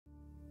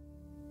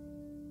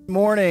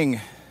Morning.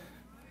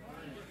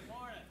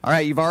 All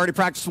right, you've already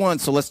practiced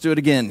once, so let's do it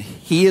again.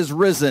 He is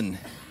risen.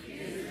 He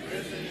is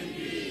risen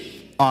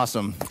indeed.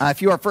 Awesome.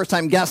 If you are a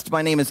first-time guest,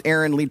 my name is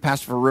Aaron, lead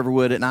pastor for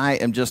Riverwood, and I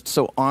am just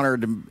so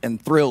honored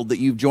and thrilled that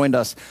you've joined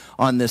us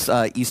on this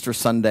Easter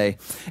Sunday.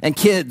 And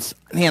kids,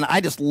 man,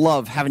 I just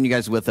love having you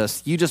guys with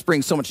us. You just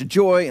bring so much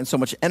joy and so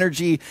much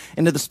energy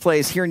into this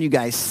place, hearing you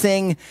guys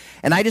sing.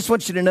 And I just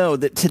want you to know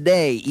that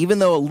today, even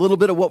though a little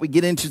bit of what we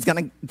get into is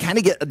going to kind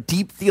of get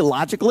deep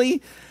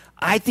theologically,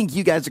 I think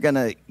you guys are going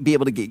to be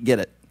able to get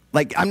it.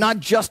 Like, I'm not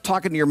just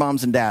talking to your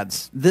moms and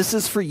dads. This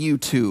is for you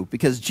too,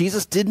 because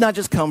Jesus did not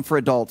just come for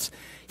adults.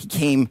 He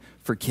came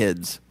for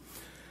kids.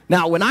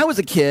 Now, when I was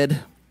a kid,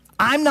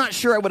 I'm not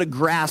sure I would have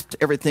grasped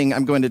everything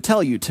I'm going to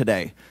tell you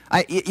today.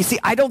 You see,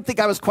 I don't think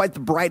I was quite the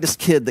brightest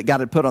kid that God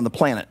had put on the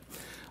planet.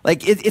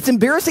 Like, it's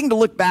embarrassing to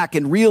look back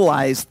and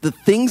realize the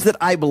things that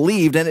I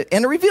believed, and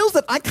it reveals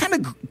that I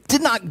kind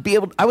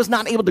of I was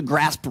not able to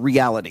grasp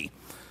reality.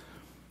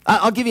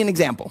 I'll give you an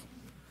example.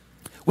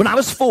 When I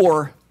was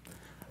 4,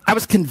 I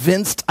was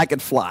convinced I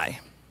could fly.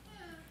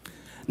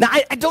 Now,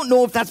 I don't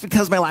know if that's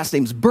because my last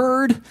name's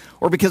Bird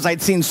or because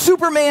I'd seen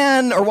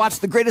Superman or watched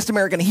The Greatest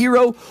American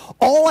Hero.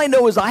 All I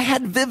know is I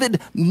had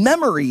vivid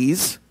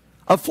memories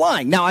of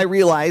flying. Now, I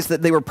realized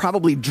that they were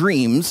probably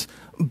dreams,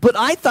 but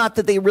I thought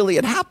that they really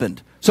had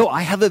happened. So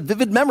I have a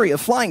vivid memory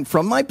of flying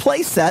from my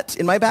play set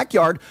in my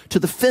backyard to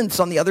the fence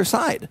on the other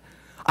side.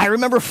 I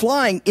remember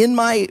flying in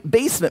my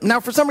basement.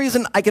 Now, for some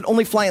reason, I could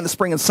only fly in the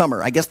spring and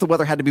summer. I guess the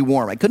weather had to be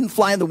warm. I couldn't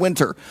fly in the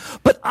winter.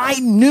 But I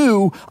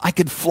knew I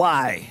could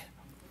fly,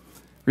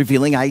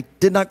 revealing I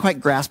did not quite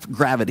grasp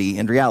gravity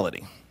and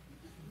reality.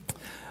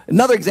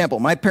 Another example,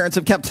 my parents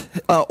have kept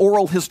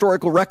oral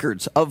historical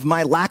records of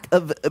my lack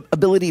of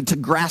ability to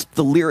grasp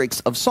the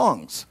lyrics of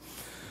songs.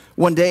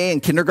 One day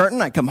in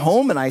kindergarten, I come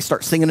home and I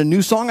start singing a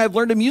new song I've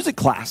learned in music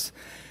class.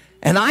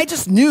 And I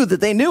just knew that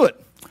they knew it.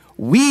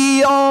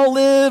 We all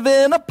live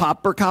in a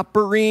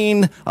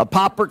popper-copperine, a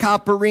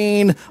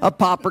popper-copperine, a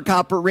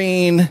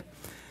popper-copperine.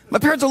 My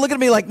parents are looking at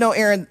me like, no,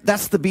 Aaron,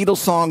 that's the Beatles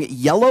song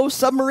Yellow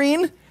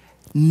Submarine?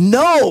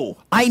 No,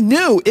 I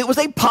knew it was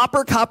a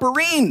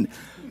popper-copperine.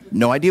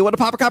 No idea what a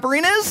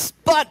popper-copperine is,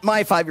 but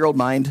my 5-year-old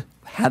mind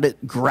had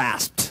it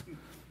grasped.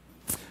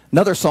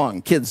 Another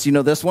song, kids, you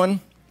know this one?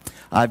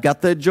 I've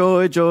got the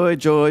joy, joy,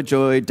 joy,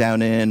 joy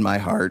down in my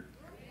heart.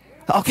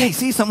 Okay,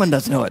 see, someone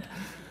does know it.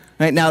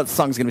 Right now, the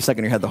song's going to be stuck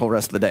in your head the whole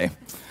rest of the day.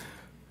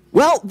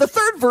 Well, the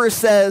third verse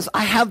says,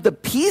 I have the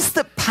peace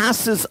that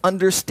passes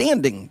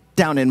understanding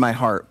down in my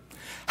heart.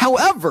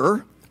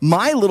 However,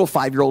 my little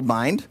 5-year-old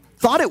mind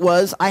thought it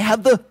was, I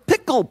have the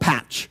pickle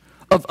patch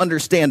of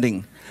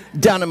understanding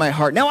down in my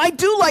heart. Now, I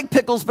do like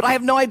pickles, but I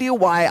have no idea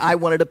why I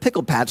wanted a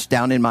pickle patch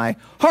down in my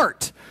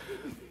heart,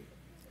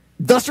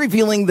 thus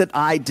revealing that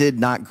I did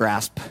not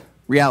grasp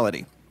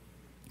reality.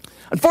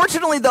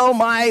 Unfortunately, though,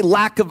 my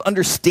lack of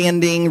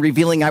understanding,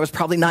 revealing I was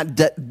probably not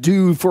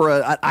due for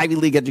an Ivy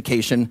League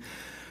education,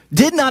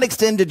 did not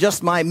extend to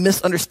just my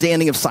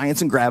misunderstanding of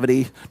science and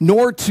gravity,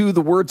 nor to the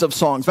words of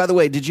songs. By the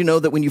way, did you know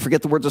that when you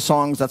forget the words of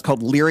songs, that's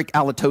called lyric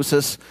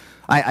halitosis?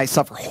 I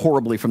suffer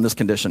horribly from this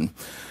condition.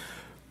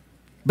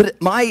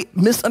 But my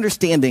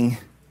misunderstanding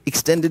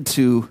extended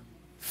to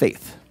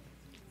faith.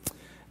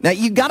 Now,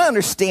 you've got to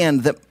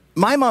understand that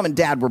my mom and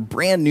dad were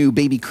brand new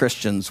baby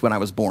Christians when I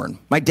was born.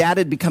 My dad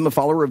had become a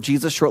follower of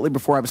Jesus shortly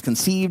before I was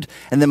conceived,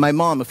 and then my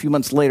mom a few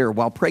months later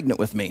while pregnant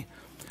with me.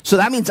 So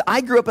that means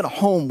I grew up in a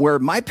home where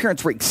my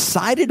parents were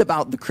excited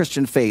about the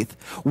Christian faith,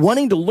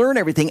 wanting to learn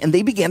everything, and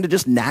they began to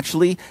just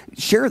naturally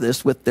share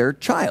this with their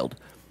child.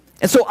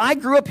 And so I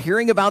grew up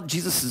hearing about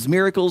Jesus'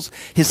 miracles,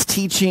 his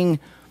teaching,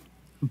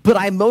 but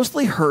I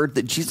mostly heard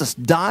that Jesus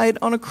died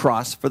on a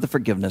cross for the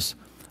forgiveness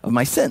of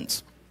my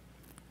sins.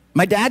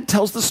 My dad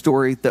tells the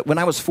story that when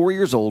I was 4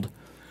 years old,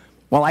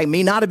 while I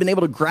may not have been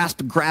able to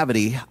grasp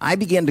gravity, I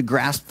began to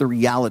grasp the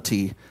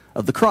reality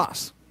of the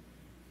cross.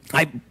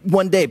 I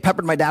one day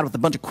peppered my dad with a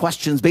bunch of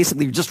questions,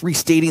 basically just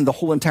restating the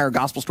whole entire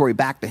gospel story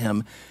back to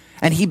him.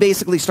 And he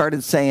basically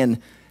started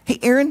saying, hey,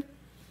 Aaron,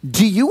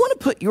 do you want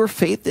to put your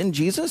faith in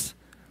Jesus?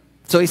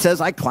 So he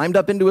says, I climbed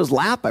up into his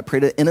lap. I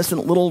prayed an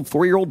innocent little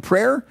 4-year-old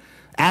prayer,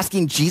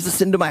 asking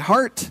Jesus into my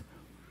heart.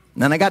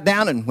 And then I got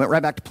down and went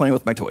right back to playing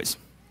with my toys.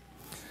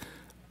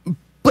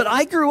 But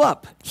I grew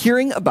up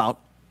hearing about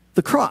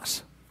the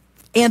cross,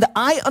 and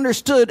I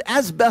understood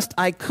as best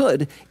I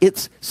could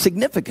its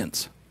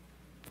significance.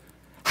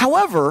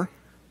 However,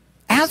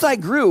 as I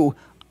grew,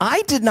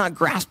 I did not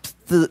grasp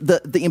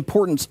the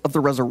importance of the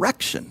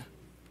resurrection.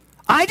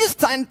 I just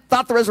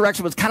thought the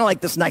resurrection was kind of like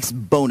this nice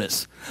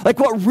bonus. Like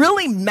what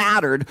really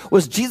mattered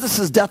was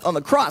Jesus' death on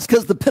the cross,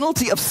 because the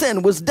penalty of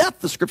sin was death,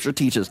 the scripture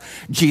teaches.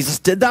 Jesus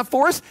did that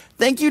for us.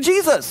 Thank you,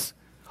 Jesus.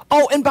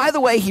 Oh, and by the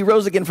way, he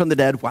rose again from the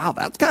dead. Wow,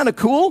 that's kind of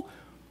cool.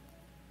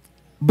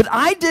 But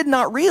I did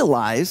not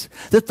realize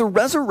that the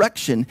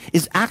resurrection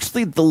is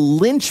actually the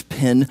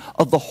linchpin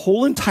of the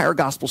whole entire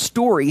gospel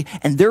story,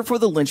 and therefore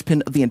the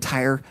linchpin of the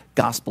entire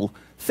gospel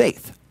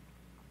faith.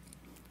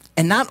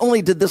 And not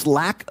only did this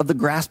lack of the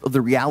grasp of the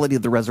reality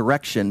of the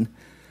resurrection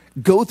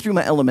go through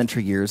my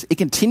elementary years. It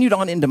continued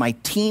on into my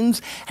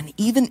teens and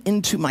even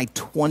into my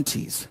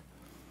 20s.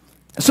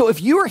 So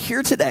if you are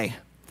here today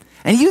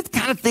and you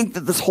kind of think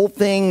that this whole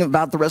thing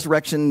about the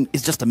resurrection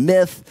is just a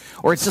myth,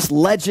 or it's just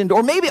legend,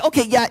 or maybe,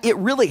 okay, yeah, it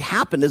really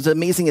happened, as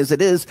amazing as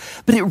it is,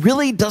 but it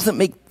really doesn't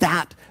make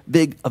that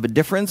big of a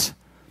difference,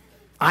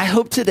 I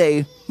hope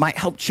today might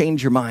help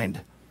change your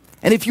mind.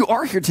 And if you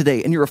are here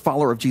today and you're a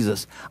follower of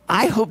Jesus,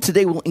 I hope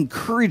today will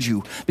encourage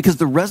you, because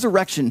the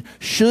resurrection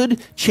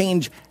should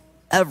change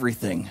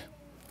everything.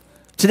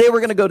 Today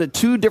we're going to go to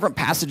two different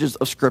passages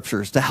of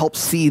scriptures to help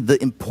see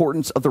the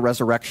importance of the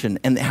resurrection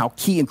and how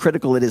key and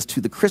critical it is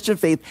to the Christian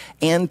faith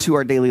and to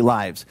our daily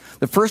lives.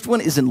 The first one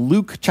is in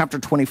Luke chapter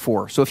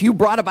 24. So if you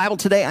brought a Bible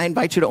today, I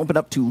invite you to open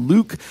up to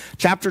Luke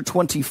chapter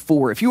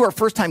 24. If you are a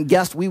first-time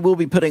guest, we will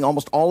be putting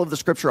almost all of the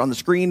scripture on the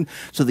screen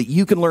so that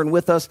you can learn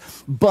with us,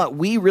 but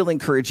we really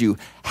encourage you,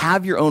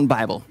 have your own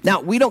Bible.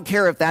 Now, we don't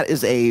care if that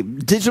is a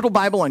digital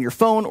Bible on your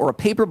phone or a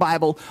paper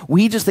Bible.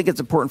 We just think it's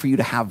important for you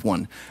to have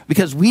one,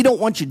 because we don't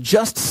want you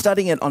just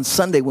studying it on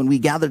Sunday when we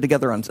gather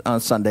together on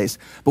Sundays,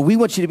 but we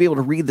want you to be able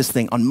to read this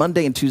thing on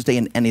Monday and Tuesday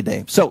and any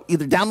day. So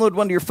either download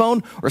one to your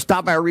phone or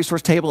stop by our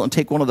resource table and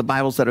take one of the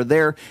Bibles that are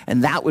there,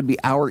 and that would be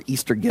our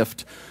Easter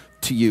gift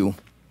to you.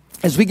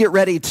 As we get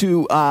ready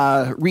to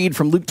read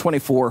from Luke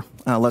 24,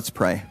 let's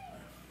pray.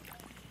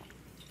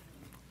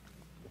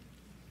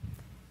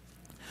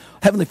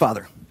 Heavenly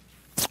Father,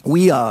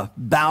 we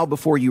bow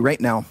before you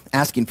right now,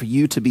 asking for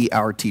you to be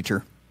our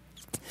teacher.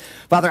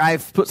 Father,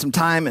 I've put some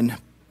time and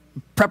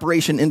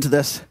preparation into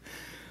this,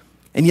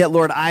 and yet,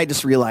 Lord, I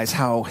just realize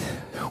how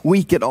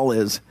weak it all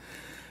is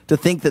to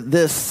think that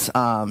this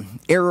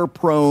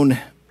error-prone,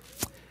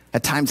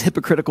 at times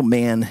hypocritical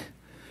man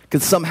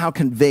could somehow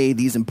convey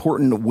these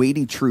important,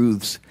 weighty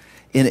truths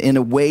in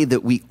a way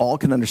that we all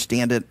can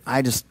understand it.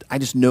 I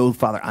just know,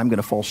 Father, I'm going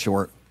to fall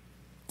short.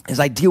 As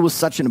I deal with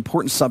such an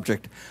important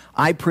subject,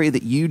 I pray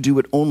that you do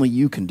what only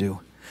you can do,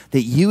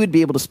 that you would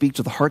be able to speak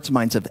to the hearts and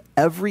minds of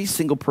every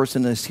single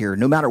person that's here,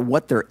 no matter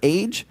what their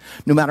age,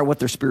 no matter what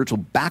their spiritual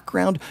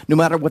background, no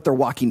matter what they're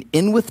walking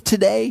in with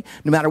today,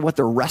 no matter what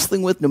they're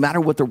wrestling with, no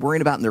matter what they're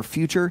worrying about in their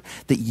future,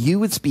 that you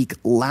would speak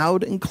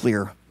loud and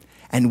clear,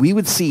 and we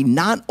would see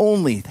not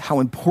only how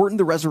important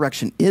the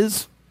resurrection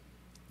is,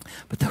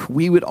 but that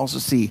we would also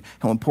see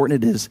how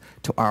important it is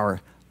to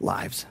our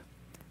lives.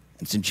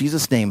 It's in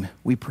Jesus' name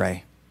we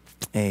pray.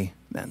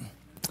 Amen.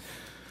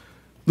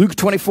 Luke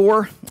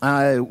 24,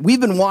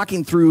 we've been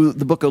walking through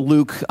the book of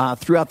Luke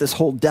throughout this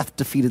whole Death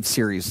Defeated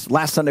series.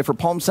 Last Sunday for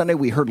Palm Sunday,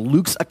 we heard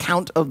Luke's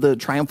account of the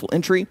triumphal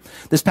entry.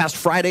 This past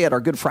Friday at our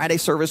Good Friday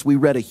service, we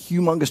read a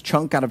humongous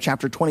chunk out of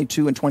chapter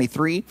 22 and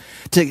 23.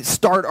 To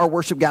start our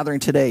worship gathering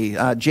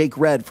today, Jake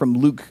read from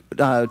Luke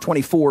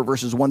 24,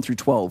 verses 1 through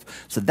 12.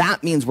 So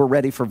that means we're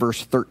ready for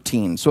verse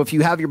 13. So if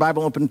you have your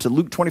Bible open to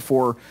Luke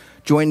 24,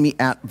 join me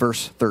at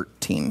verse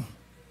 13.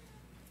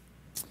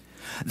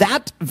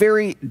 That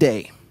very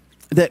day,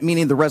 that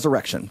meaning the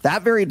resurrection,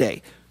 that very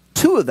day,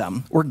 two of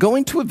them were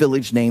going to a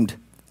village named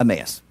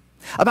Emmaus,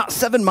 about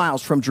 7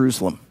 miles from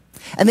Jerusalem.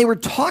 And they were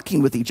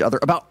talking with each other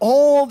about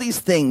all these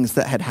things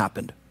that had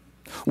happened.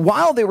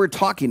 While they were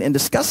talking and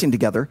discussing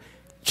together,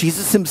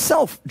 Jesus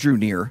himself drew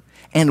near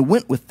and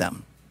went with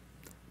them.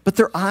 But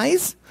their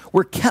eyes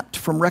were kept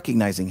from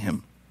recognizing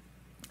him.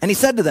 And he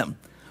said to them,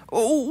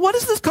 "Oh, what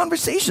is this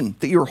conversation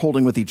that you are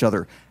holding with each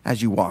other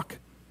as you walk?"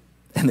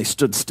 And they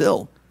stood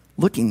still,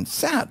 looking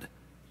sad.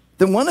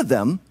 Then one of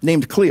them,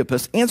 named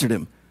Cleopas, answered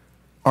him,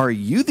 "Are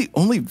you the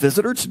only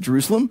visitor to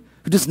Jerusalem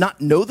who does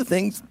not know the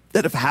things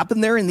that have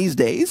happened there in these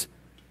days?"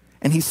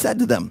 And he said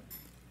to them,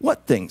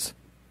 "What things?"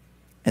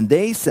 And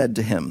they said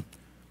to him,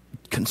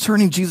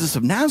 "Concerning Jesus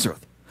of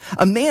Nazareth,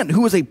 a man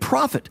who was a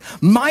prophet,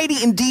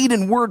 mighty in deed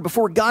and word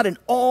before God and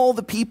all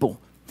the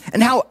people,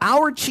 and how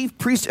our chief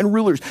priests and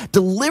rulers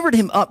delivered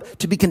him up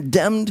to be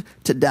condemned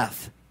to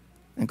death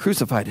and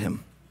crucified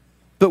him.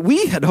 But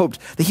we had hoped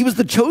that he was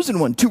the chosen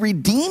one to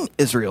redeem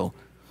Israel.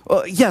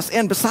 Yes,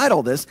 and beside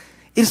all this,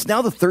 it is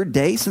now the third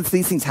day since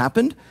these things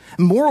happened.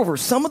 Moreover,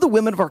 some of the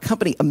women of our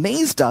company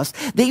amazed us.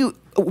 They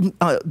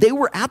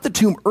were at the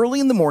tomb early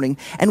in the morning,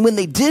 and when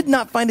they did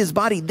not find his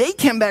body, they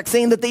came back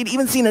saying that they'd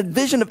even seen a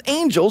vision of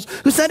angels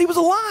who said he was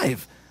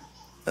alive.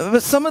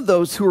 But some of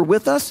those who were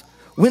with us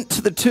went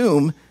to the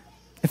tomb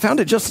and found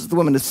it just as the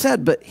woman had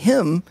said, but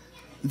him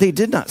they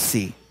did not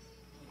see."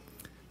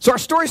 So our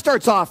story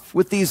starts off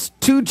with these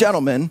two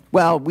gentlemen.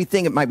 Well, we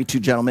think it might be two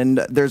gentlemen.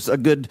 There's a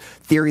good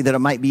theory that it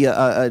might be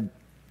a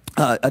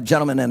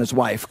gentleman and his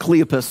wife,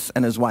 Cleopas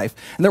and his wife.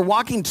 And they're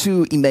walking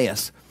to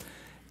Emmaus.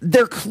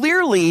 They're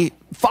clearly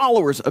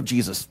followers of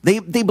Jesus. They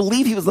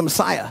believe he was the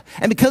Messiah.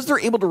 And because they're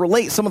able to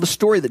relate some of the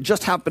story that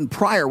just happened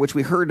prior, which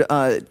we heard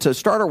to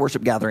start our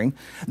worship gathering,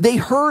 they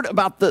heard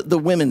about the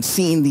women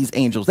seeing these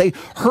angels. They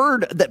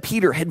heard that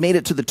Peter had made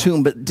it to the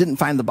tomb but didn't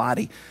find the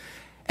body.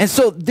 And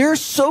so they're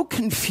so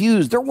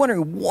confused. They're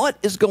wondering what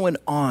is going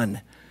on.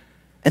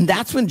 And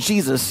that's when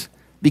Jesus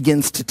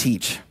begins to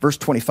teach. Verse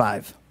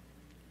 25.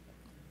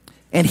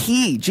 And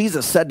he,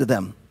 Jesus, said to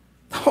them,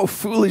 Oh,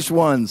 foolish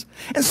ones,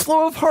 and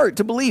slow of heart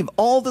to believe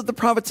all that the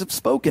prophets have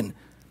spoken.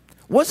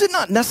 Was it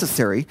not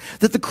necessary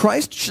that the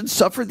Christ should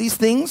suffer these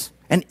things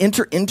and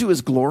enter into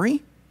his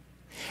glory?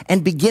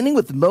 And beginning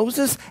with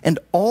Moses and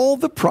all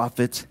the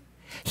prophets,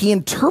 he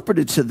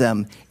interpreted to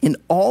them in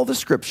all the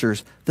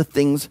scriptures the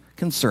things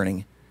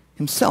concerning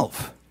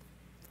himself.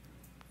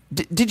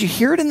 Did you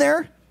hear it in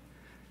there?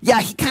 Yeah,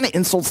 he kind of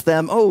insults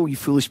them. Oh, you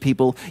foolish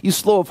people, you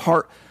slow of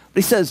heart.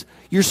 But he says,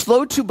 you're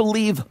slow to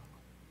believe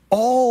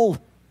all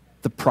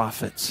the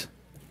prophets.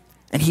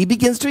 And he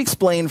begins to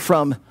explain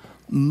from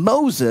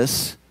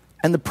Moses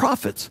and the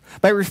prophets.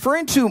 By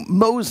referring to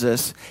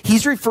Moses,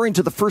 he's referring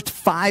to the first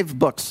 5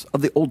 books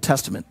of the Old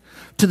Testament.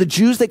 To the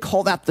Jews, they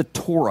call that the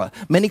Torah.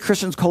 Many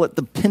Christians call it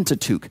the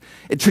Pentateuch.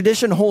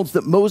 Tradition holds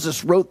that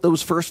Moses wrote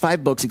those first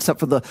 5 books, except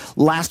for the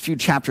last few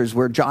chapters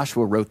where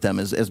Joshua wrote them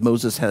as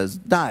Moses has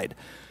died.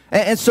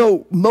 And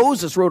so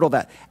Moses wrote all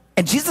that.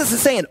 And Jesus is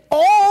saying,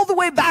 all the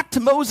way back to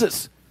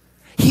Moses,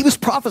 he was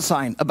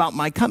prophesying about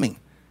my coming.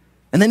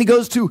 And then he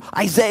goes to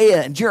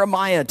Isaiah and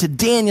Jeremiah, to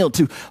Daniel,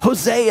 to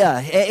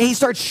Hosea. And he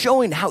starts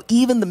showing how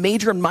even the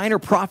major and minor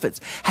prophets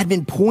had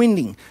been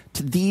pointing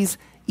to these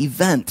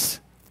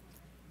events.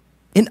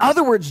 In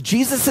other words,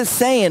 Jesus is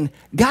saying,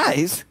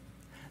 guys,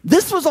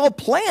 this was all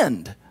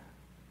planned.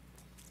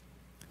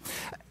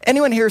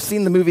 Anyone here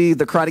seen the movie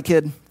The Karate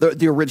Kid,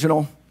 the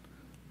original?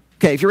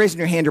 Okay, if you're raising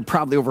your hand, you're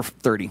probably over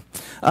 30.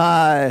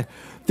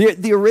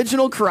 The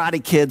original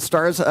Karate Kid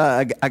stars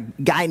a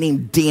guy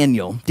named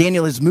Daniel.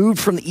 Daniel has moved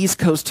from the East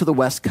Coast to the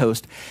West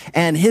Coast,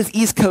 and his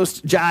East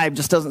Coast jive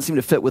just doesn't seem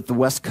to fit with the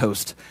West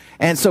Coast.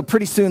 And so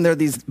pretty soon there are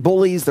these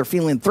bullies. They're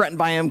feeling threatened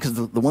by him because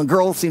the one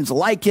girl seems to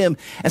like him.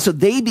 And so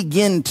they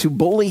begin to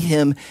bully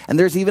him, and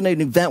there's even an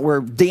event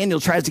where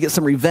Daniel tries to get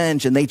some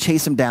revenge, and they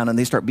chase him down, and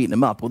they start beating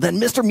him up. Well, then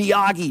Mr.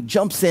 Miyagi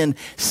jumps in,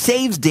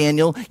 saves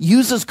Daniel,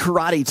 uses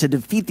karate to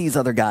defeat these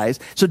other guys.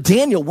 So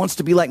Daniel wants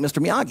to be like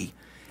Mr. Miyagi.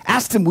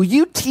 Asked him, will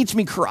you teach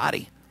me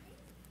karate?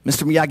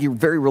 Mr. Miyagi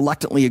very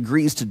reluctantly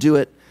agrees to do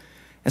it.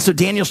 And so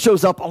Daniel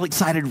shows up all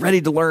excited,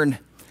 ready to learn.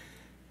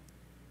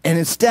 And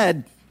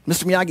instead,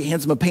 Mr. Miyagi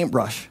hands him a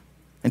paintbrush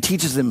and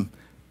teaches him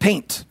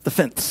paint the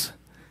fence.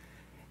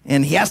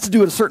 And he has to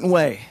do it a certain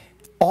way.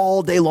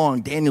 All day long,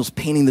 Daniel's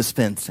painting this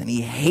fence, and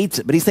he hates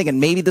it. But he's thinking,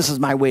 maybe this is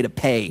my way to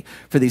pay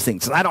for these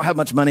things. So I don't have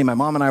much money. My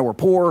mom and I were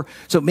poor,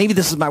 so maybe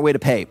this is my way to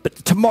pay. But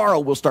tomorrow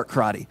we'll start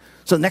karate.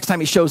 So the next time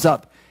he shows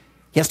up,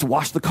 he has to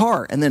wash the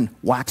car and then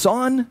wax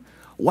on,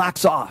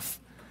 wax off.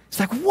 It's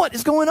like, what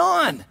is going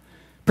on?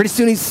 Pretty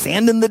soon he's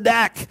sanding the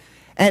deck.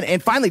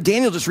 And finally,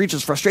 Daniel just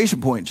reaches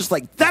frustration point. Just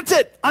like, that's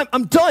it.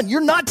 I'm done.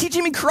 You're not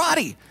teaching me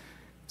karate.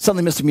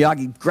 Suddenly, Mr.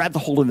 Miyagi grabbed a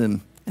hold of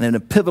him, and in a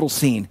pivotal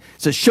scene,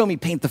 says, show me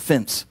paint the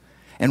fence.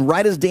 And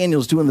right as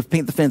Daniel's doing the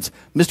paint the fence,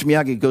 Mr.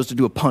 Miyagi goes to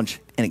do a punch,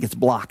 and it gets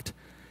blocked.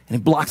 And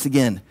he blocks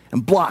again,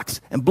 and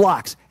blocks, and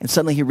blocks. And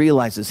suddenly he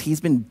realizes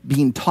he's been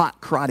being taught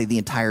karate the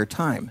entire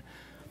time.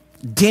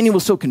 Daniel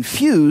was so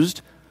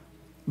confused,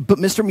 but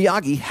Mr.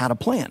 Miyagi had a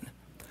plan.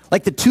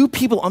 Like the 2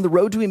 people on the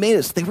road to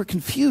Emmaus, they were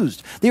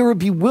confused. They were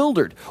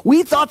bewildered.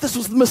 We thought this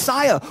was the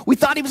Messiah. We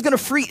thought he was going to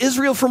free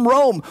Israel from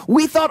Rome.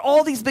 We thought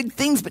all these big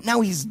things, but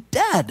now he's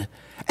dead.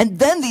 And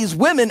then these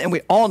women, and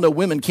we all know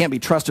women can't be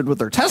trusted with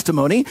their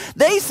testimony,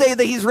 they say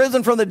that he's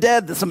risen from the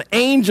dead, that some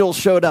angels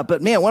showed up.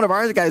 But man, one of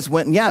our guys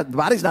went, and yeah, the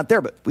body's not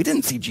there, but we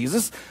didn't see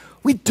Jesus.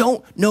 We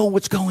don't know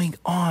what's going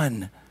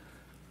on.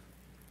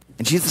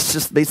 And Jesus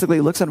just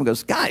basically looks at him and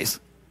goes, guys,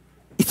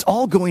 it's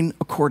all going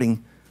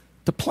according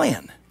to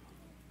plan.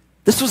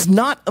 This was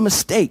not a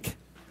mistake.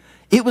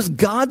 It was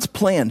God's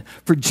plan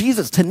for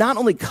Jesus to not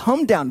only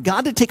come down,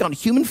 God to take on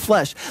human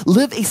flesh,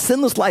 live a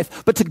sinless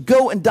life, but to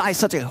go and die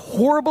such a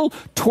horrible,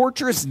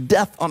 torturous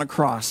death on a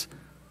cross,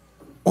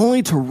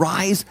 only to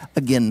rise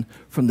again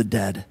from the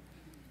dead.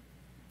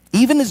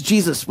 Even as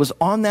Jesus was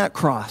on that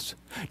cross,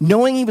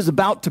 knowing he was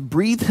about to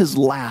breathe his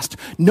last,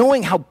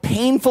 knowing how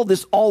painful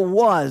this all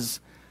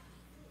was,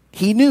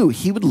 he knew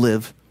he would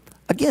live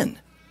again.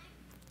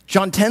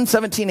 John 10,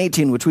 17,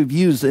 18, which we've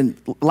used in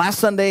last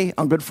Sunday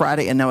on Good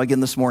Friday and now again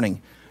this morning.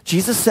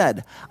 Jesus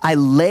said, I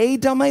lay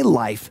down my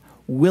life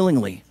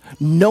willingly.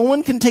 No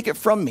one can take it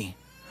from me.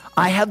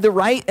 I have the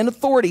right and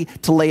authority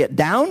to lay it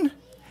down,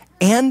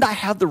 and I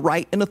have the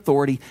right and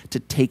authority to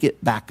take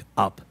it back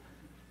up.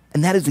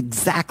 And that is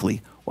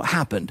exactly what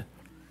happened.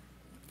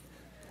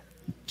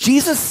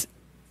 Jesus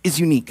is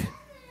unique.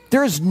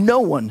 There is no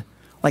one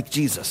like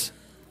Jesus.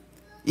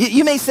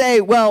 You may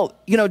say, well,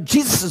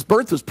 Jesus'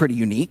 birth was pretty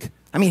unique.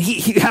 I mean,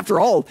 he after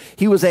all,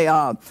 he was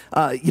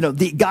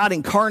the God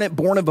incarnate,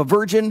 born of a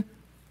virgin.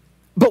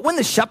 But when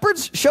the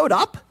shepherds showed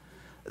up,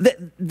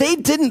 they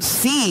didn't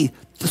see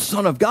the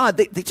Son of God.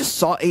 They just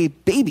saw a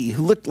baby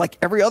who looked like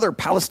every other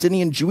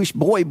Palestinian Jewish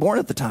boy born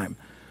at the time.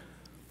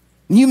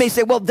 You may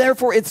say, well,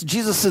 therefore it's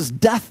Jesus'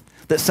 death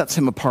that sets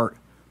him apart.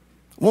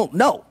 Well,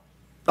 no.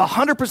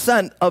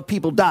 100% of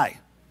people die.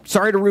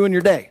 Sorry to ruin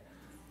your day.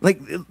 Like,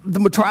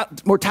 the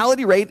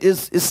mortality rate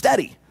is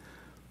steady.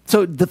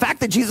 So the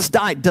fact that Jesus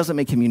died doesn't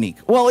make him unique.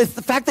 Well, it's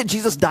the fact that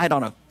Jesus died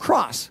on a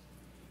cross.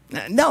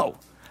 No.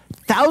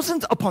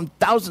 Thousands upon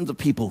thousands of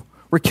people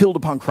were killed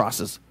upon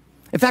crosses.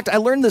 In fact, I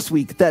learned this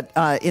week that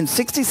in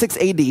 66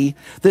 AD,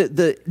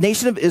 the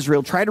nation of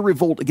Israel tried to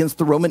revolt against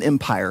the Roman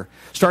Empire,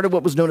 started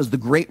what was known as the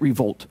Great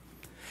Revolt.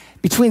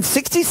 Between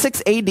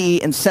 66 AD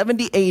and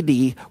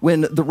 70 AD,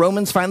 when the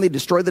Romans finally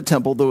destroyed the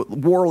temple, the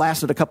war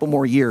lasted a couple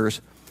more years.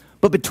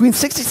 But between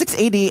 66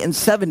 AD and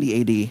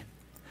 70 AD,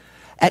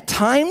 at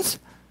times,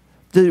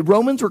 the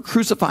Romans were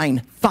crucifying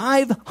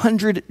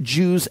 500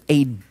 Jews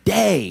a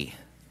day.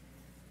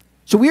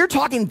 So we are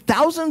talking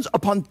thousands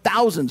upon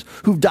thousands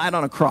who've died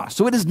on a cross.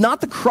 So it is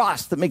not the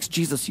cross that makes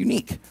Jesus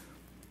unique.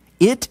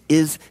 It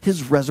is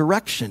his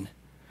resurrection.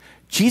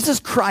 Jesus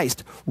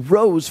Christ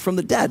rose from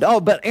the dead. Oh,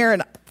 but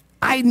Aaron,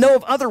 I know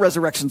of other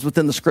resurrections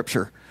within the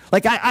scripture.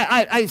 Like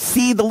I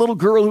see the little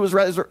girl who was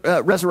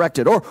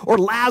resurrected, or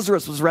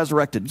Lazarus was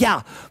resurrected.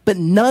 Yeah, but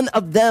none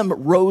of them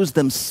rose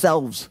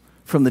themselves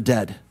from the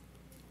dead.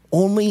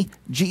 Only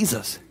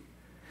Jesus.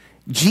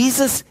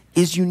 Jesus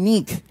is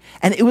unique.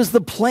 And it was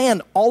the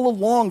plan all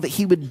along that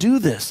he would do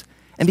this.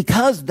 And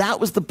because that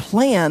was the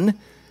plan,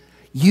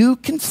 you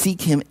can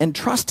seek him and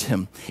trust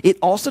him. It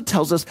also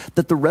tells us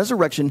that the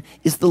resurrection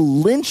is the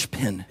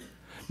linchpin.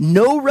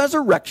 No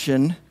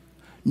resurrection,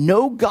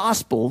 no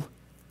gospel,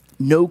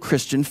 no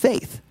Christian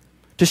faith.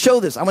 To show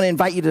this, I'm going to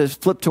invite you to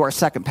flip to our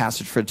second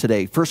passage for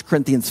today, 1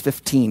 Corinthians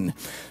 15.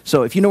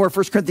 So if you know where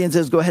 1 Corinthians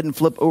is, go ahead and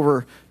flip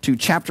over to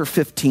chapter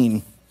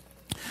 15.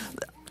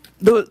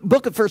 The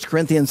book of 1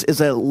 Corinthians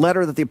is a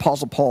letter that the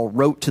Apostle Paul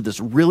wrote to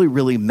this really,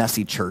 really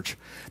messy church.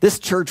 This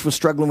church was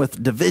struggling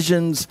with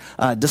divisions,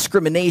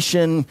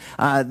 discrimination.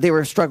 They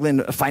were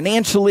struggling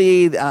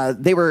financially.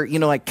 They were,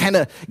 kind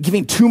of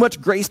giving too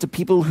much grace to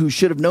people who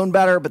should have known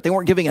better, but they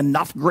weren't giving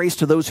enough grace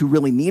to those who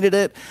really needed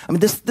it. I mean,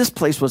 this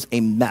place was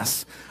a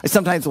mess. I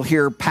sometimes will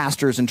hear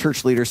pastors and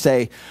church leaders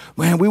say,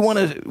 "Man, we want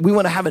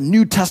to have a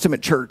New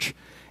Testament church."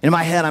 In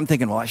my head, I'm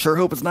thinking, well, I sure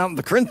hope it's not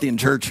the Corinthian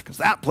church, because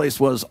that place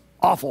was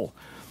awful.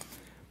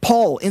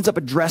 Paul ends up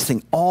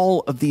addressing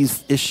all of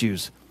these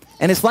issues.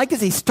 And it's like as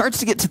he starts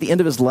to get to the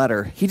end of his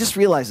letter, he just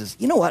realizes,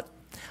 you know what?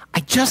 I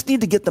just need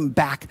to get them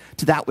back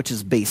to that which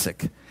is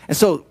basic. And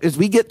so as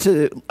we get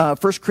to 1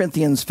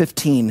 Corinthians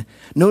 15,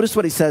 notice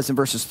what he says in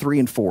verses 3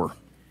 and 4.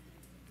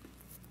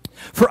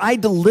 For I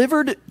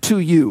delivered to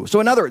you.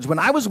 So in other words, when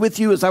I was with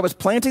you, as I was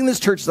planting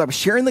this church, as I was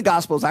sharing the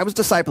gospel, as I was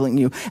discipling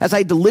you, as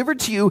I delivered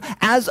to you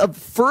as of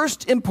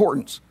first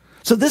importance.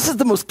 So this is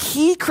the most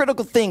key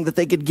critical thing that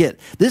they could get.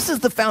 This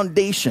is the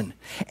foundation.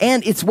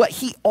 And it's what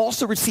he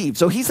also received.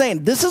 So he's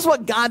saying, this is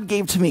what God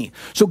gave to me.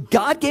 So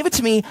God gave it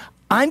to me.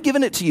 I'm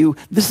giving it to you.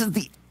 This is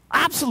the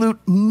absolute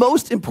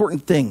most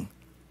important thing.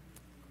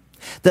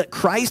 That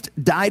Christ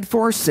died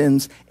for our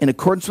sins in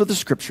accordance with the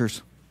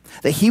scriptures.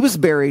 That he was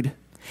buried.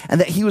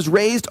 And that he was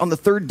raised on the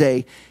third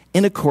day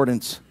in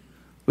accordance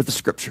with the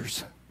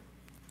scriptures.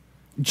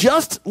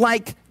 Just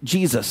like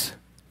Jesus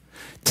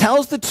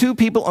tells the two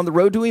people on the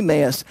road to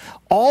Emmaus,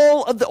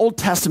 all of the Old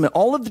Testament,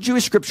 all of the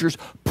Jewish scriptures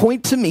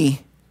point to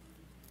me.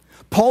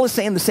 Paul is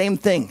saying the same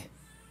thing,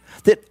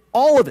 that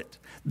all of it,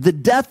 the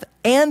death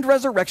and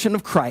resurrection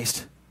of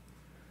Christ,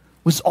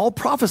 was all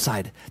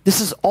prophesied.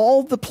 This is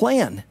all the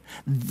plan.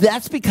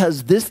 That's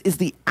because this is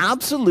the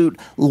absolute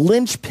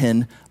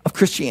linchpin of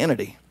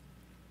Christianity.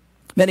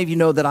 Many of you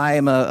know that I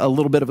am a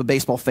little bit of a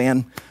baseball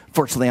fan.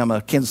 Fortunately, I'm a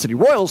Kansas City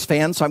Royals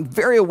fan, so I'm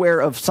very aware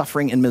of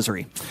suffering and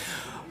misery.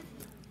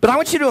 But I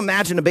want you to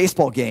imagine a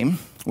baseball game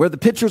where the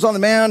pitcher's on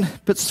the mound,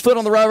 puts his foot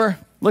on the rubber,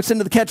 looks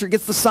into the catcher,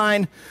 gets the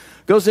sign,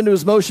 goes into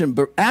his motion.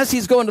 But as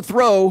he's going to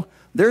throw,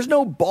 there's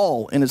no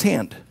ball in his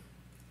hand.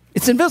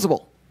 It's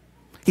invisible.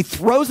 He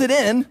throws it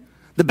in,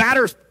 the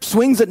batter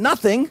swings at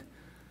nothing,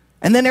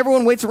 and then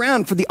everyone waits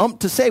around for the ump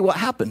to say what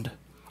happened.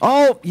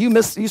 Oh, you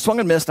missed, you swung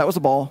and missed, that was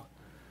a ball.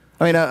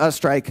 A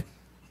strike.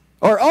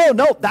 Or, oh,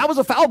 no, that was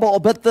a foul ball,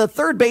 but the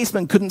third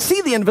baseman couldn't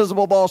see the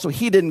invisible ball, so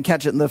he didn't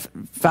catch it in the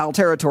foul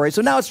territory.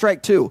 So now it's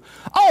strike two.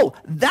 Oh,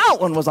 that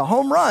one was a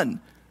home run.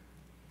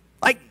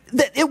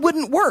 It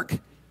wouldn't work.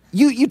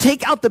 You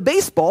take out the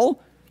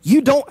baseball,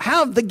 you don't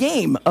have the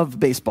game of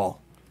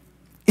baseball.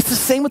 It's the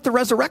same with the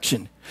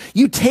resurrection.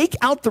 You take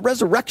out the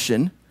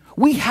resurrection,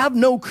 we have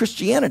no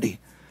Christianity.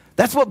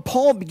 That's what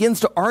Paul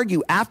begins to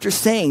argue after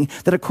saying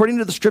that according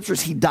to the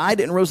scriptures, he died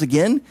and rose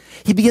again.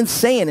 He begins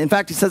saying, in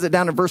fact, he says it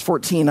down in verse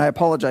 14. I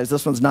apologize,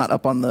 this one's not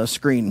up on the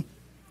screen.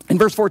 In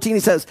verse 14, he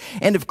says,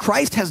 and if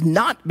Christ has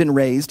not been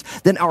raised,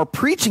 then our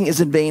preaching is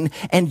in vain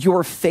and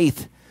your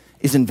faith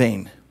is in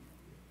vain.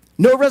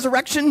 No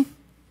resurrection,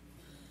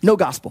 no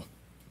gospel.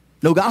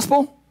 No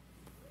gospel,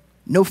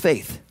 no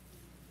faith.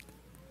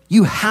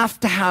 You have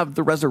to have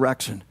the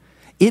resurrection.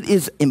 It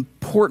is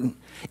important.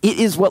 It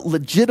is what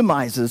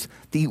legitimizes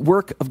the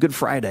work of Good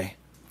Friday.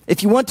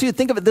 If you want to,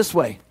 think of it this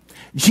way.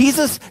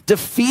 Jesus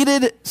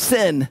defeated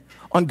sin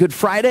on Good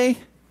Friday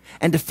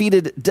and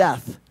defeated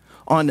death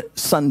on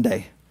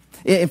Sunday.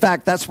 In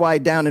fact, that's why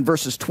down in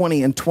verses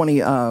 20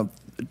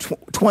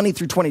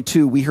 through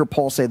 22, we hear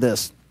Paul say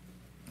this.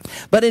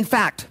 But in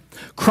fact,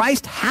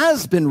 Christ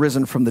has been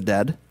risen from the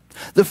dead,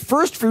 the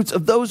first fruits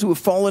of those who have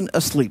fallen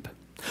asleep.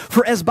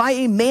 For as by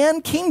a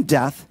man came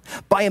death,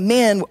 by a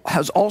man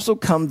has also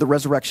come the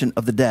resurrection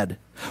of the dead.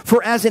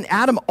 For as in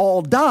Adam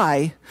all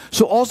die,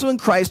 so also in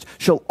Christ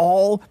shall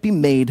all be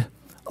made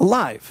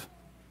alive.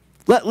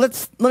 Let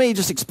me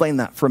just explain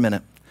that for a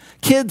minute.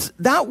 Kids,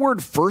 that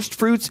word first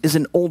fruits is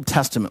an Old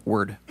Testament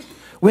word.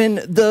 When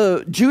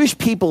the Jewish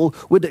people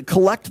would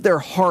collect their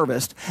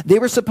harvest, they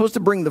were supposed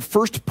to bring the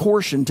first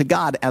portion to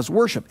God as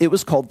worship. It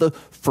was called the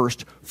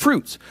first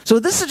fruits. So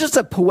this is just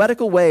a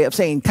poetical way of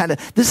saying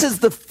this is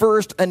the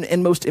first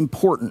and most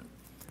important.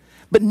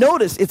 But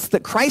notice it's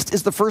that Christ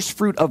is the first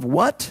fruit of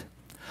what?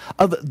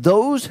 Of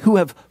those who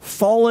have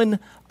fallen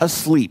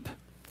asleep.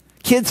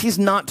 Kids, he's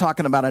not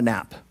talking about a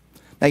nap.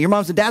 Now, your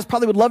moms and dads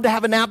probably would love to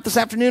have a nap this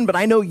afternoon, but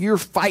I know you're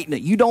fighting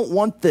it. You don't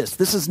want this.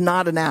 This is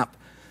not a nap.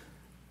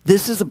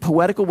 This is a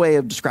poetical way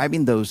of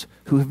describing those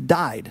who have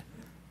died.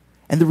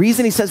 And the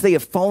reason he says they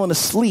have fallen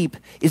asleep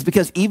is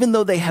because even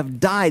though they have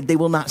died, they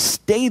will not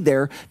stay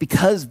there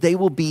because they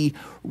will be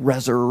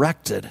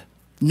resurrected.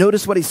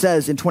 Notice what he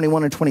says in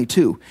 21 and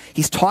 22.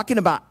 He's talking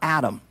about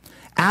Adam.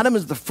 Adam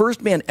is the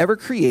first man ever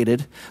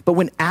created, but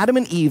when Adam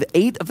and Eve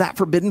ate of that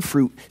forbidden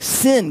fruit,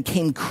 sin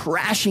came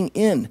crashing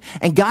in.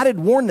 And God had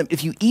warned them,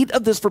 if you eat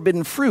of this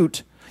forbidden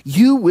fruit,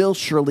 you will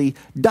surely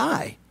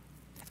die.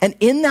 And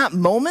in that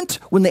moment,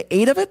 when they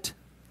ate of it,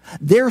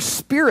 their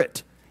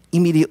spirit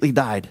immediately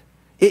died.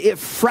 It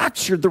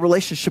fractured the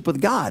relationship with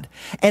God.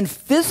 And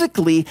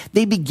physically,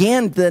 they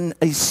began then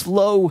a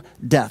slow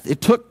death.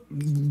 It took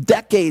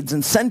decades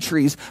and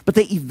centuries, but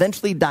they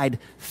eventually died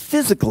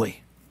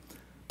physically.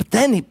 But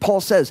then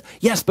Paul says,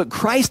 yes, but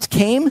Christ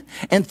came,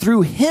 and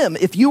through him,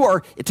 if you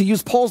are, to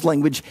use Paul's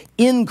language,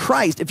 in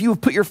Christ, if you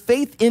have put your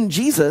faith in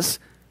Jesus,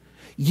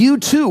 you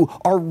too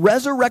are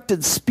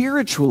resurrected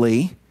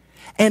spiritually,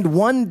 and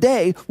one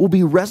day will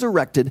be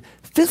resurrected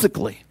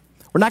physically.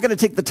 We're not going to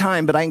take the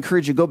time, but I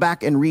encourage you, go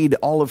back and read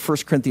all of 1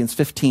 Corinthians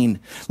 15.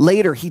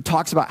 Later, he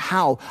talks about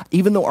how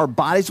even though our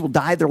bodies will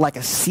die, they're like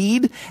a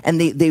seed,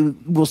 and they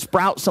will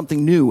sprout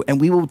something new,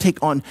 and we will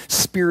take on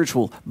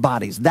spiritual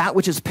bodies. That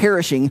which is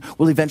perishing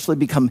will eventually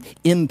become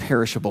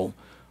imperishable.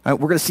 All right,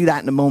 we're going to see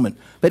that in a moment.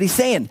 But he's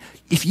saying,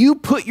 if you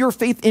put your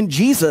faith in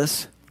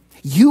Jesus,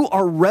 you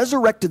are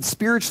resurrected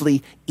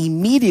spiritually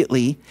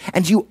immediately,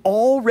 and you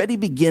already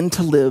begin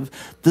to live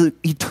the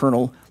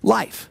eternal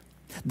life.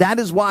 That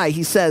is why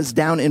he says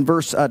down in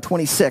verse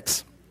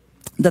 26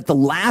 that the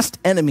last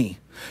enemy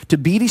to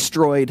be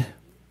destroyed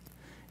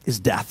is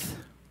death.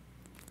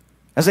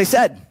 As I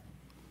said,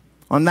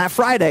 on that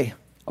Friday,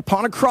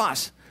 upon a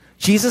cross,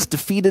 Jesus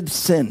defeated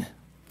sin.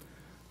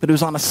 But it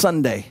was on a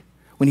Sunday,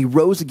 when he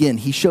rose again,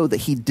 he showed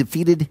that he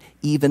defeated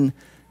even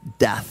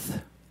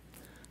death.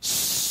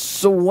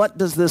 So what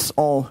does this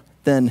all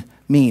then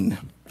mean?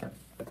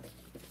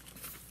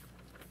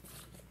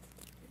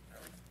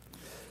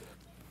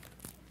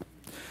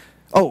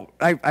 Oh,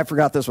 I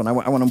forgot this one. I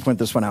want to point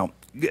this one out.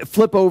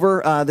 Flip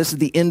over. This is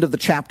the end of the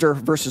chapter,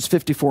 verses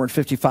 54 and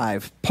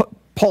 55.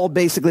 Paul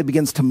basically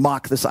begins to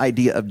mock this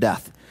idea of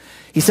death.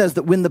 He says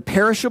that when the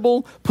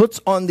perishable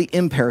puts on the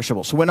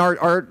imperishable, so when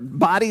our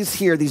bodies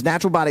here, these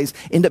natural bodies,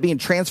 end up being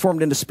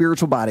transformed into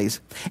spiritual bodies,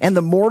 and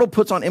the mortal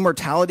puts on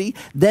immortality,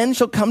 then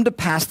shall come to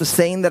pass the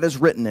saying that is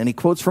written, and he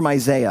quotes from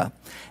Isaiah,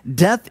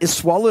 death is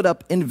swallowed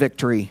up in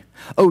victory.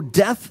 O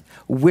death,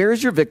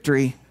 where's your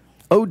victory?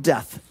 O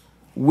death,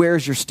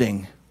 where's your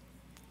sting?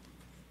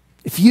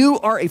 If you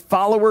are a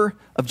follower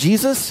of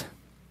Jesus,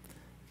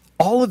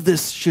 all of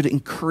this should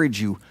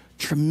encourage you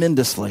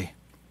tremendously.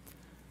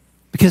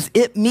 Because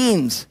it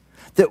means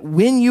that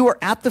when you are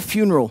at the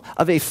funeral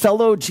of a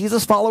fellow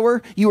Jesus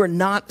follower, you are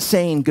not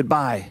saying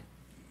goodbye.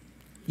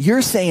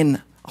 You're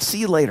saying, I'll see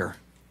you later.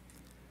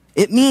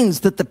 It means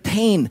that the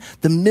pain,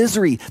 the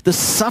misery, the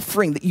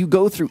suffering that you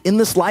go through in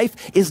this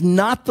life is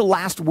not the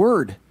last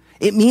word.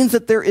 It means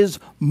that there is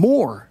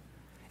more.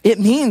 It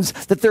means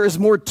that there is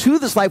more to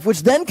this life,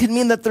 which then can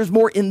mean that there's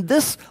more in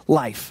this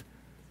life.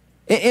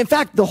 In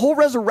fact, the whole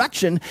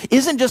resurrection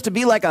isn't just to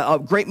be like a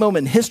great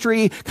moment in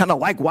history, kind of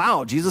like,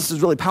 wow, Jesus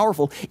is really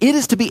powerful. It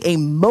is to be a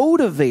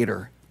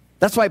motivator.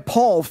 That's why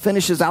Paul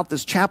finishes out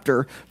this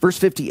chapter, verse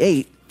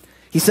 58.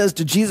 He says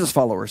to Jesus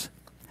followers,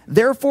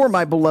 therefore,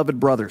 my beloved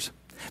brothers,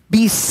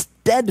 be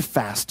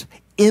steadfast,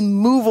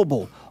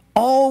 immovable,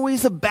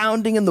 always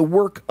abounding in the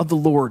work of the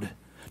Lord,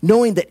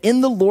 knowing that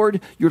in the Lord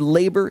your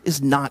labor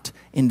is not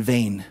in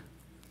vain.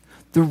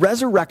 The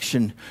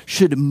resurrection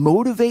should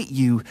motivate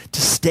you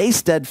to stay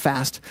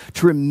steadfast,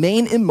 to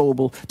remain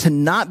immobile, to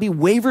not be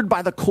wavered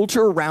by the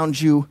culture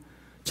around you,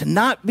 to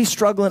not be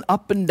struggling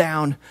up and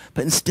down,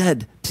 but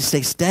instead to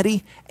stay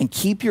steady and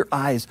keep your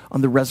eyes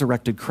on the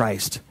resurrected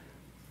Christ.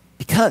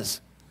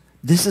 Because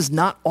this is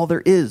not all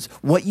there is.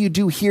 What you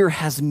do here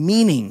has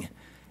meaning,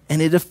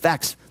 and it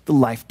affects the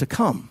life to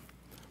come.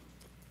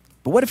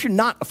 But what if you're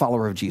not a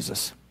follower of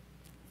Jesus?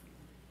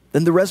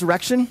 Then the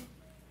resurrection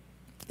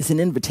is an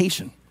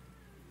invitation.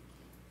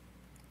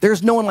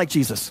 There's no one like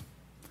Jesus.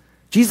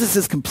 Jesus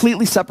is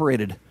completely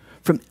separated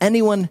from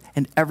anyone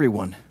and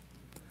everyone.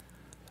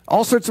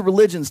 All sorts of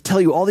religions tell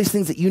you all these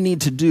things that you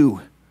need to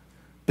do.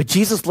 But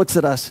Jesus looks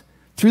at us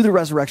through the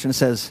resurrection, it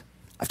says,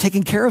 I've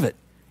taken care of it.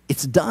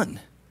 It's done.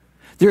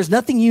 There's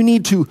nothing you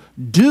need to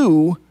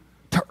do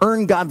to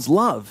earn God's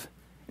love.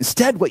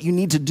 Instead, what you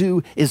need to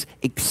do is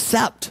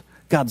accept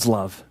God's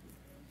love.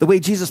 The way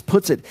Jesus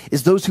puts it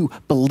is those who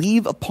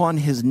believe upon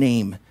his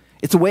name.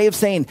 It's a way of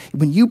saying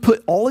when you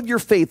put all of your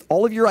faith,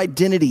 all of your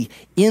identity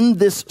in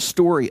this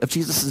story of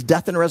Jesus'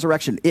 death and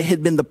resurrection, it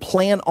had been the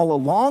plan all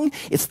along.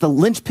 It's the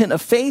linchpin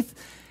of faith.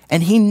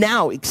 And he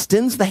now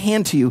extends the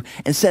hand to you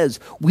and says,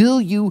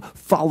 will you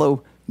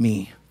follow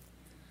me?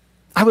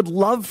 I would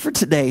love for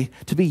today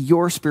to be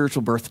your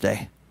spiritual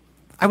birthday.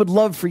 I would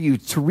love for you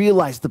to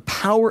realize the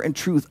power and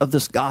truth of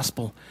this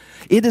gospel.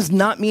 It does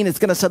not mean it's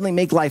going to suddenly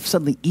make life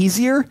suddenly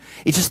easier.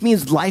 It just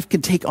means life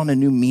can take on a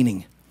new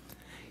meaning.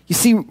 You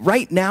see,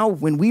 right now,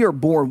 when we are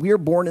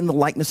born in the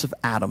likeness of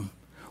Adam.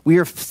 We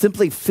are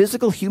simply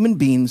physical human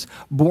beings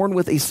born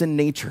with a sin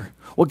nature.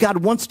 What God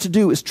wants to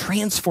do is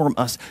transform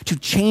us, to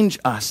change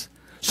us,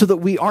 so that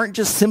we aren't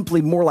just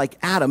simply more like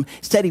Adam.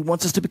 Instead, he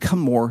wants us to become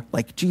more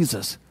like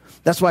Jesus.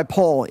 That's why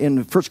Paul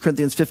in 1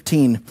 Corinthians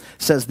 15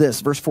 says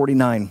this, verse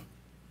 49.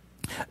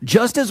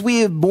 Just as we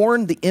have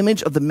borne the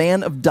image of the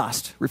man of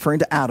dust, referring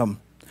to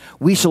Adam,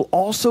 we shall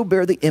also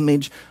bear the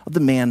image of the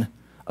man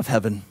of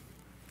heaven.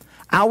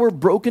 Our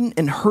broken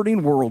and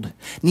hurting world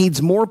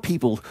needs more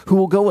people who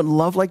will go and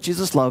love like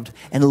Jesus loved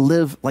and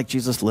live like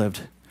Jesus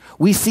lived.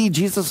 We see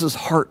Jesus'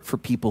 heart for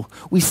people.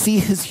 We see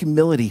his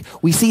humility.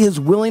 We see his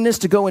willingness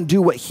to go and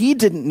do what he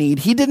didn't need.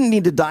 He didn't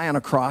need to die on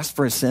a cross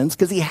for his sins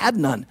because he had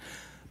none,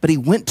 but he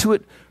went to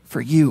it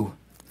for you.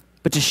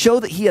 But to show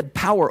that he had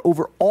power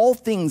over all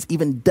things,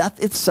 even death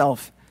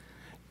itself,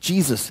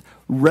 Jesus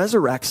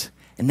resurrects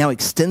and now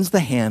extends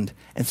the hand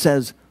and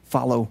says,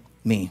 follow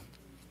me.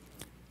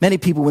 Many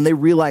people, when they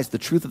realize the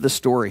truth of the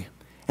story,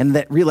 and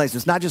that realize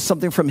it's not just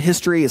something from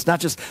history, it's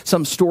not just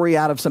some story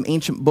out of some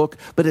ancient book,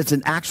 but it's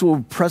an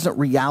actual present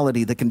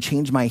reality that can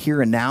change my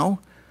here and now,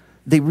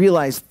 they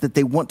realize that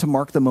they want to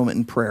mark the moment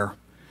in prayer.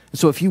 And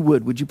so if you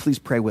would you please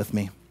pray with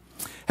me?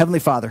 Heavenly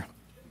Father,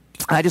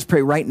 I just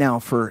pray right now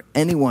for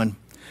anyone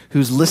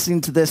who's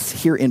listening to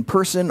this here in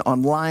person,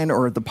 online,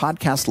 or the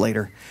podcast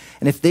later,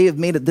 and if they have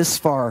made it this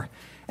far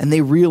and they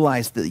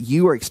realize that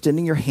you are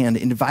extending your hand,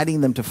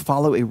 inviting them to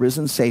follow a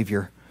risen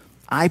Savior,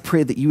 I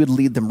pray that you would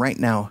lead them right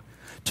now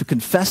to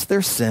confess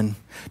their sin,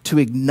 to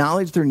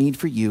acknowledge their need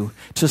for you,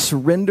 to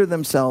surrender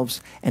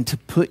themselves, and to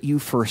put you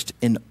first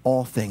in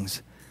all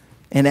things.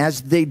 And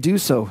as they do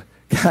so,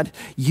 God,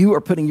 you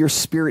are putting your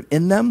spirit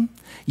in them.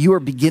 You are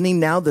beginning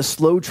now the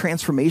slow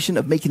transformation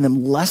of making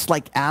them less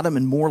like Adam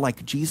and more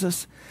like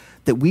Jesus,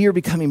 that we are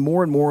becoming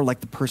more and more like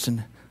the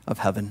person of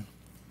heaven.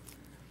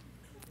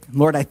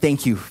 Lord, I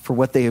thank you for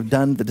what they have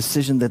done, the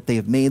decision that they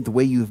have made, the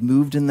way you have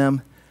moved in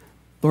them.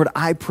 Lord,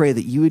 I pray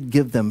that you would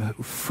give them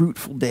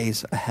fruitful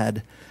days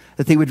ahead,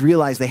 that they would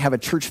realize they have a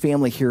church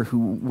family here who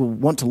will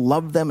want to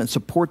love them and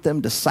support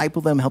them,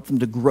 disciple them, help them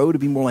to grow to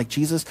be more like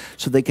Jesus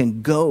so they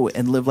can go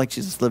and live like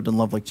Jesus lived and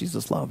love like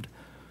Jesus loved.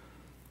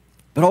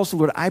 But also,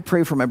 Lord, I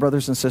pray for my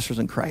brothers and sisters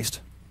in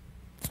Christ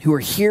who are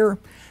here.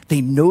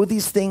 They know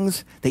these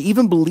things. They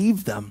even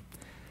believe them.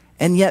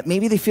 And yet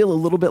maybe they feel a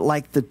little bit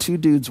like the two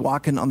dudes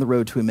walking on the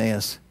road to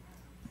Emmaus.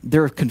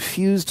 They're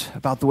confused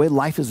about the way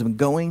life has been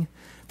going.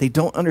 They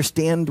don't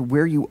understand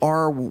where you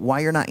are,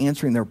 why you're not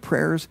answering their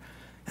prayers.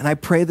 And I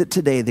pray that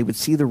today they would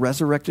see the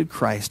resurrected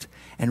Christ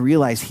and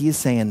realize he is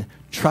saying,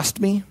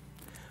 trust me,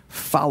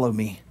 follow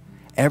me.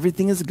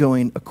 Everything is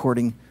going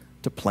according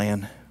to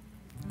plan.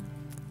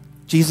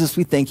 Jesus,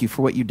 we thank you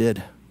for what you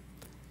did.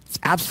 It's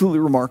absolutely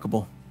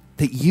remarkable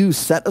that you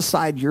set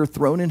aside your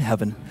throne in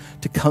heaven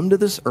to come to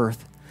this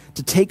earth,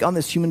 to take on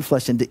this human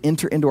flesh and to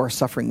enter into our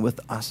suffering with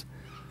us.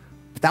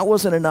 But that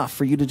wasn't enough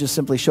for you to just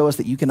simply show us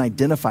that you can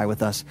identify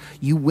with us.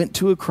 You went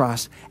to a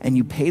cross and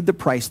you paid the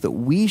price that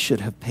we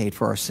should have paid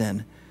for our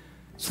sin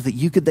so that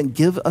you could then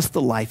give us the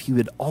life you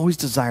had always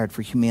desired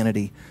for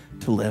humanity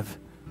to live.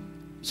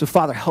 So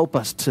Father, help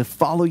us to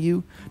follow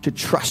you, to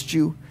trust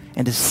you,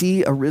 and to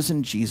see a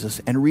risen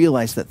Jesus and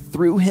realize that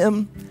through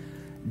him,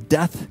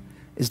 death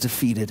is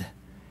defeated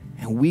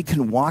and we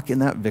can walk in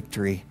that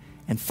victory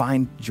and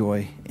find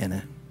joy in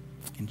it.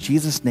 In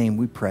Jesus' name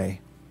we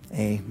pray,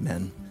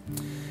 amen.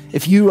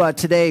 If you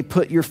today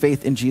put your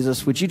faith in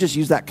Jesus, would you just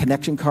use that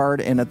connection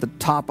card and at the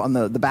top on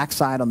the back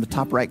side on the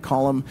top right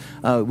column,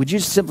 would you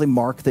just simply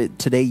mark that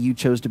today you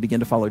chose to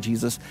begin to follow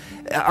Jesus?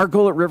 Our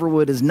goal at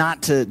Riverwood is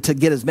not to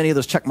get as many of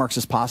those check marks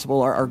as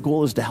possible. Our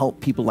goal is to help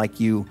people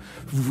like you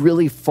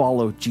really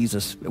follow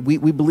Jesus. We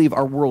believe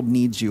our world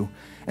needs you.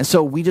 And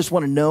so we just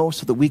want to know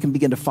so that we can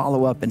begin to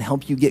follow up and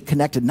help you get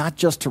connected, not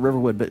just to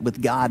Riverwood, but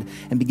with God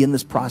and begin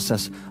this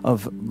process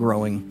of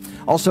growing.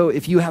 Also,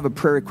 if you have a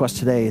prayer request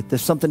today, if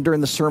there's something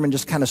during the sermon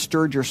just kind of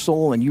stirred your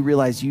soul and you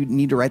realize you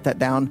need to write that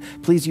down,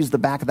 please use the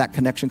back of that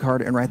connection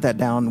card and write that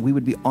down. We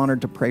would be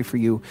honored to pray for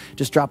you.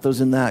 Just drop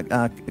those in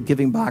that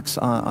giving box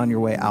on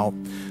your way out.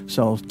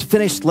 So to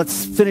finish,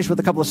 let's finish with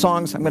a couple of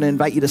songs. I'm going to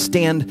invite you to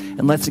stand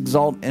and let's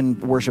exalt and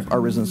worship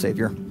our risen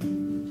Savior.